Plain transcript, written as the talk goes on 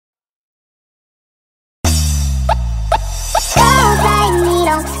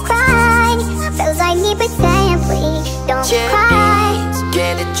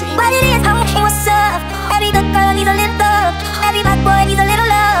boy needs a little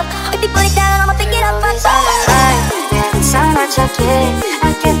love. If you put it down, I'ma pick it up. Always on my mind, yeah, it's so much okay.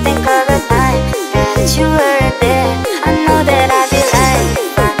 I can't think of a time that you weren't there. I know that I'd be lying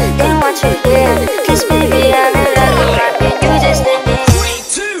if I didn't want you here. 'Cause baby, I'm in love with my and you just didn't. 3,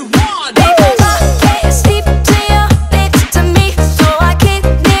 2, 1. I can't sleep till you're next to me, so I can't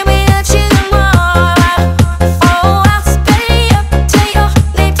name without you no more. Oh, I'll stay up till you're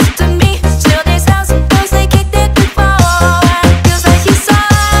next to me. Till this house and girls, they kicked it before. Feels like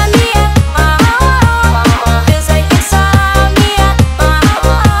insomnia. Feels like insomnia.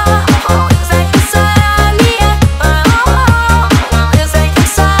 Feels like insomnia. Feels like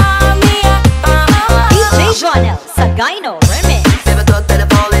insomnia. DJ Joanel, Sagaino Remix. Never thought that I'd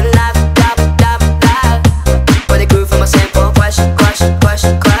fall in love, but it grew from a simple crush.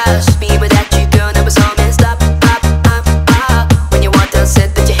 Me without you, girl, never saw me stop. When you walked out,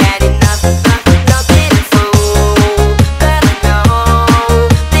 said that you had enough. Not pitiful, but I know.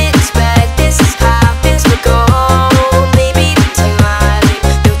 Didn't expect this is how this would go. Maybe tonight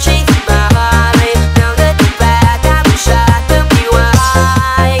you'll change my mind. Now that you're back, I wish I could be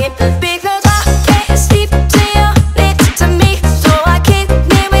wide. Because I can't sleep till you're next to me, so I can't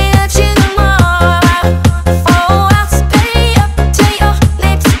live without you no more. Oh, I'll stay up till you're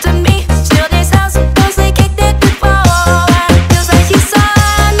next to me. Still this house and girls, they kicked it before. Feels like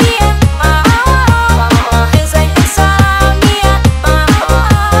insomnia. Feels like insomnia.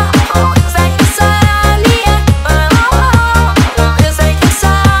 Feels like insomnia. Feels like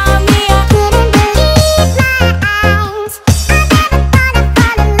insomnia. Couldn't believe my eyes. I never thought I'd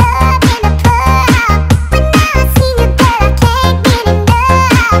fall in love in a club, but now I see you, girl, I can't get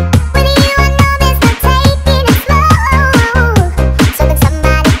enough. With you, I know there's no taking it slow. So when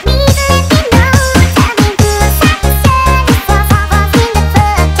somebody please let me know. Tell me who's hot and service was off in the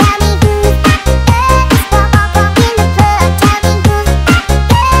club. Tell me who's hot and service was off in the club. Tell me who's hot and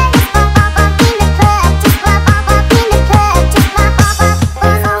service was off in the club. Just was off in the club. Just was off.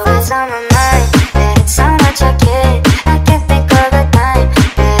 Always on my mind, that it's so much okay. I can't think of a time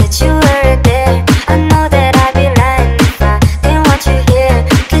that you weren't there. I know that I'd be lying if I didn't want you here.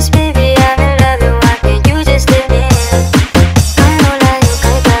 'Cause baby, I'm in love with what you just did me. Kanulayo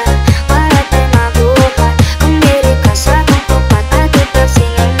kay ka, wala tayo mabuhay. Kung diri ka sa kong tupat, pati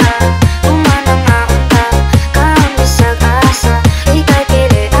pagsingan na. Umanang naunta, kaon sa asa. Ika'y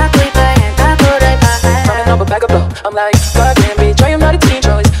pili, ako'y bayan, kapuray bahay. Coming up a bag of blow. I'm like, God damn bitch, I am not a teen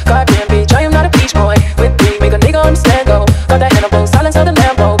choice. God damn bitch, I am not a beach boy. With me, make a nigga understand go. Got that Hannibal, silence of the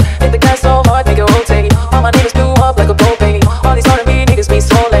Lambo. Hit the gas so hard, make it rotate. All my niggas blew up like a propane. All these R&B niggas be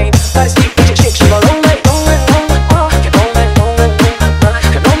so lame. Got his feet, bitch, chick, she gon' roll it, roll it, roll it, oh. You roll it, roll it, roll it,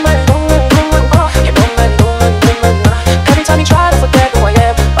 you roll it, roll it, roll it, oh. You roll it, roll it, roll it. Every time you try to forget who I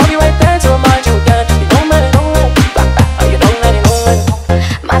am, I'll be right there to remind you again. You roll it, roll it, you roll it, roll it.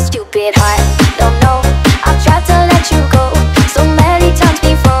 My stupid heart don't know. I've tried to let you go so many times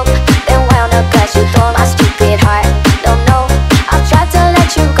before, then wound up as you thought. My stupid heart don't know. I've tried to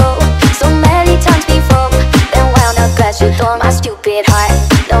let you go so many times before, then wound up as you thought. My stupid heart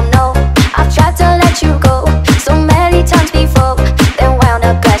don't know. I've tried to let you go so many times before, then wound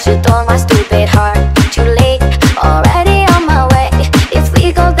up as you thought. My stupid heart, too late, already on my way. If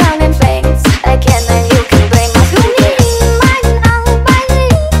we go down in flames again, then you can blame my stupid.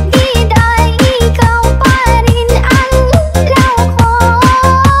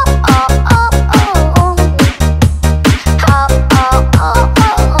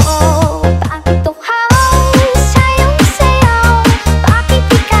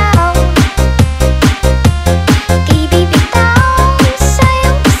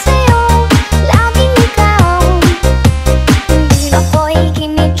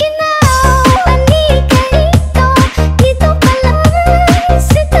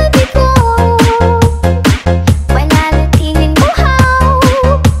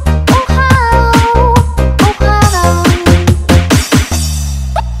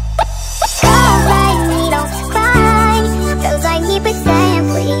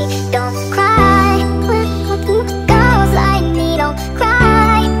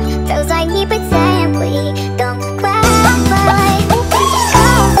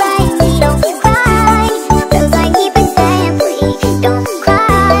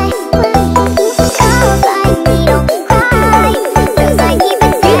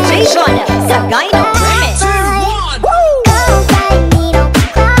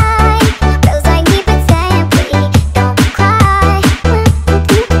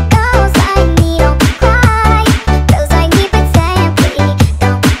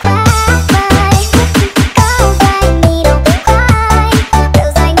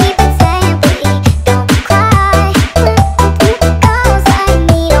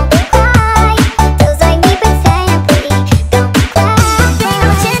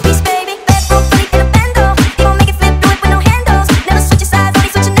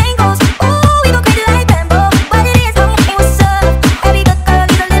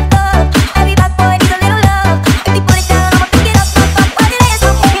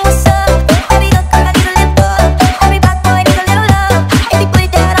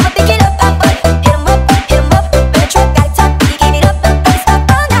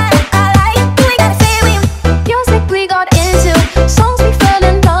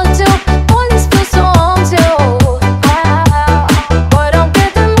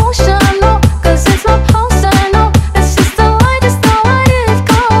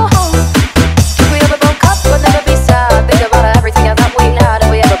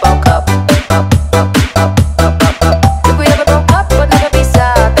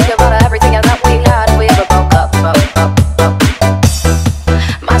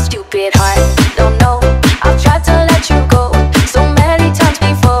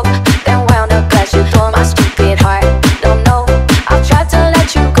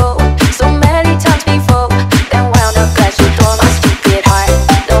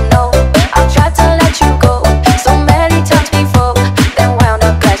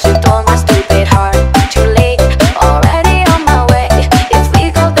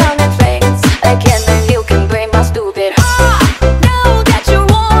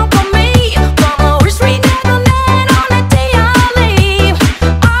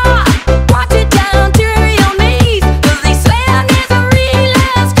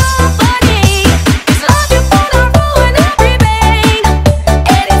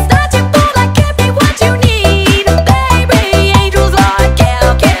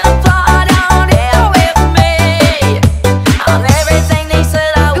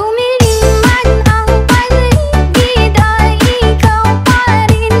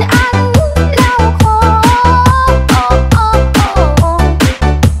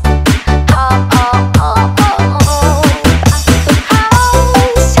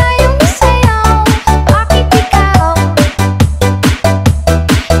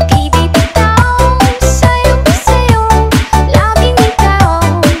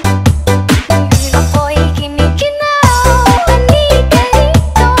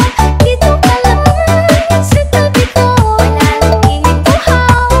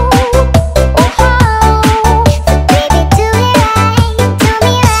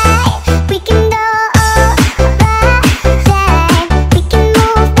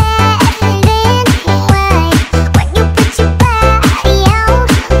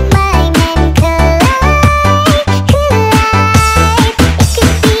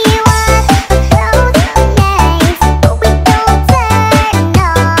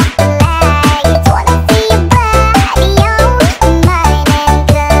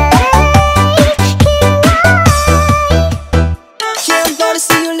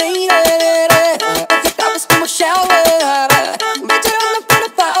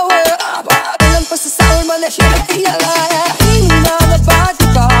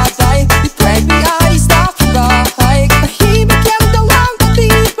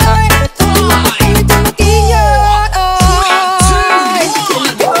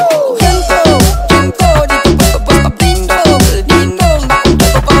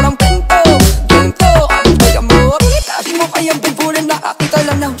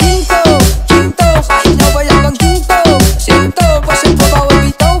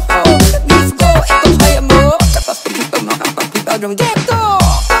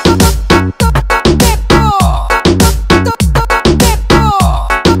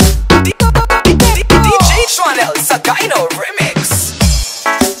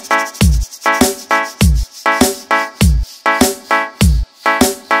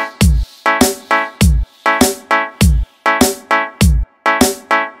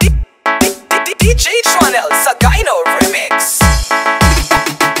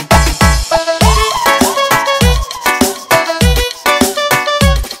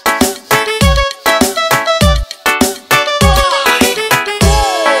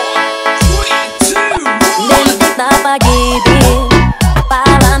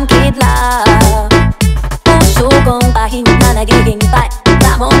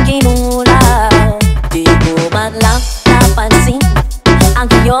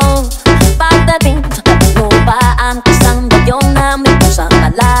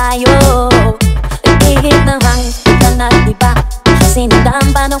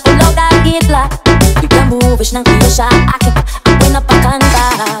 kulog at gitla. Biglang buwish ng iyo sa akin, ako'y napakanta.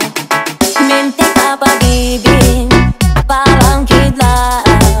 Minti ka pag-ibig, parang kidlat.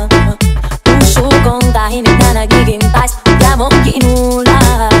 Puso kong tahimik na naghihintay, bigla mong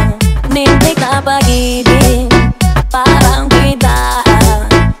kinulang. Minti ka pag-ibig, parang kidlat.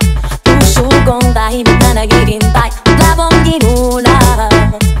 Puso kong tahimik na naghihintay, bigla mong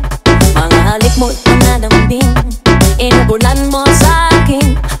kinulang. Mga halik mo'y nananambing, inubulan mo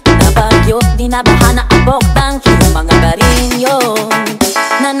sa'kin. Nabagyo, dinabahan na ang bokdang iyong mga barinyo.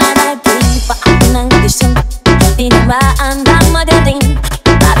 Nananagin pa ako ng gising, tinamaan ng madaling.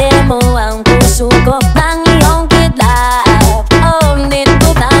 Pare mo ang puso ko ng iyong kidlat. Oh,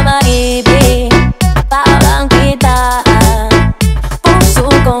 nindog na mag-ibig, parang kidlat. Puso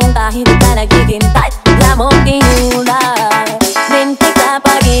kong tahimik na naghihintay, bigla mong kinulang. Minti ka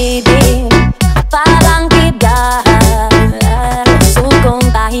pag-ibig, parang kidlat. Puso kong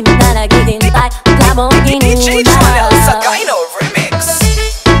tahimik na naghihintay, bigla mong DJ kinulang. Channel Sagayno Remix.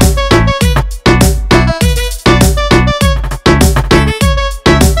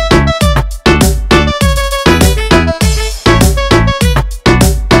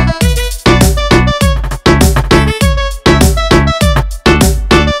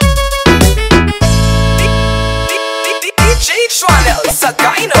 DJ Channel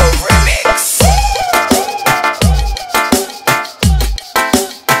Sagayno Remix.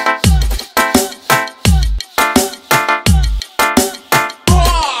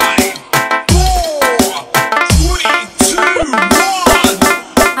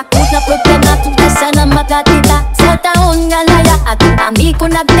 Ako na problema kung sana makatita sa taon nga laya. At ang ami ko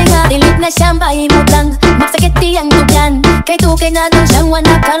nagtinga, dilit na siyang mahimutan. Magsakit tiyang tugyan, kay tukay na lang siyang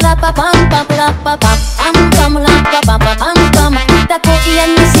wana. Kalapapam, papapapam, pam, lapapapam, pam. Dako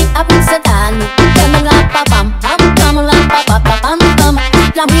iyan nisip apit sa talo, kamalapapam, pam, lapapapam, pam.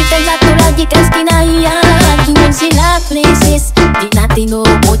 Lamitan na tulagi kas kinahiyan, hingon sila places. Di na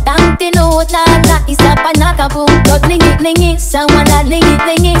tinukot ang tinuot na isa pa nakabungkot. Lingi-lingi sa wala,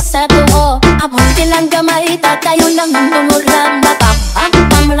 lingi-lingi sa tuho. Amon tilang gamay, tatayo lang ng tumulang. Pam,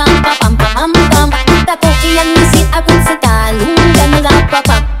 pam, lapapam, pam, pam. Dako iyan nisip apit sa talo,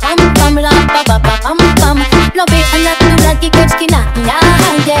 kamalapapam, pam, lapapapam, pam. Labitan na tulagi kas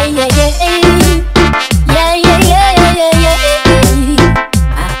kinahiyan, yeah, yeah, yeah. Yeah, yeah, yeah, yeah, yeah, yeah.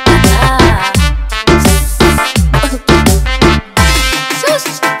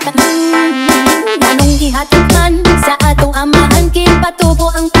 Anong gihatagman sa atong amahan,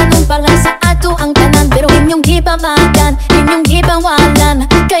 kipatubo ang tanong para sa ato ang tanan. Pero inyong gibamagan, inyong gibawalan,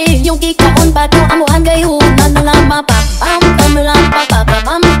 kay inyong gikaon bato amuhan gayunan na lang mapam, pam,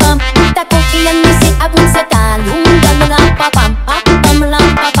 lapapapam, pam. Takot iyan nisip abot sa talong, lapapam, pam,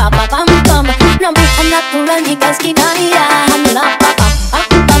 lapapapam, pam. Lambihan na tulang ikas kinahiyan, lapapam,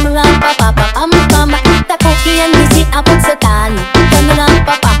 lapapapam, pam. Takot iyan nisip abot sa talong,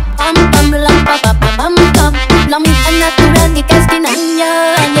 lapapam, pam, pam. Lambihan na tulang ikas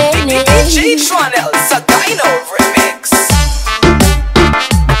kinahiyan, DJ Channel Sagayno Remix.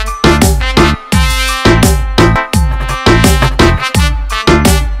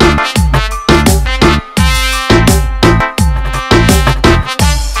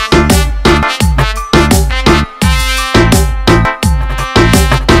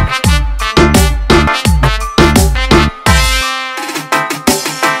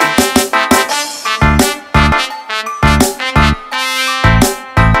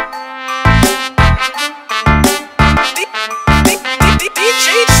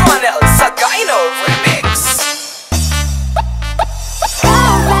 DJ Channel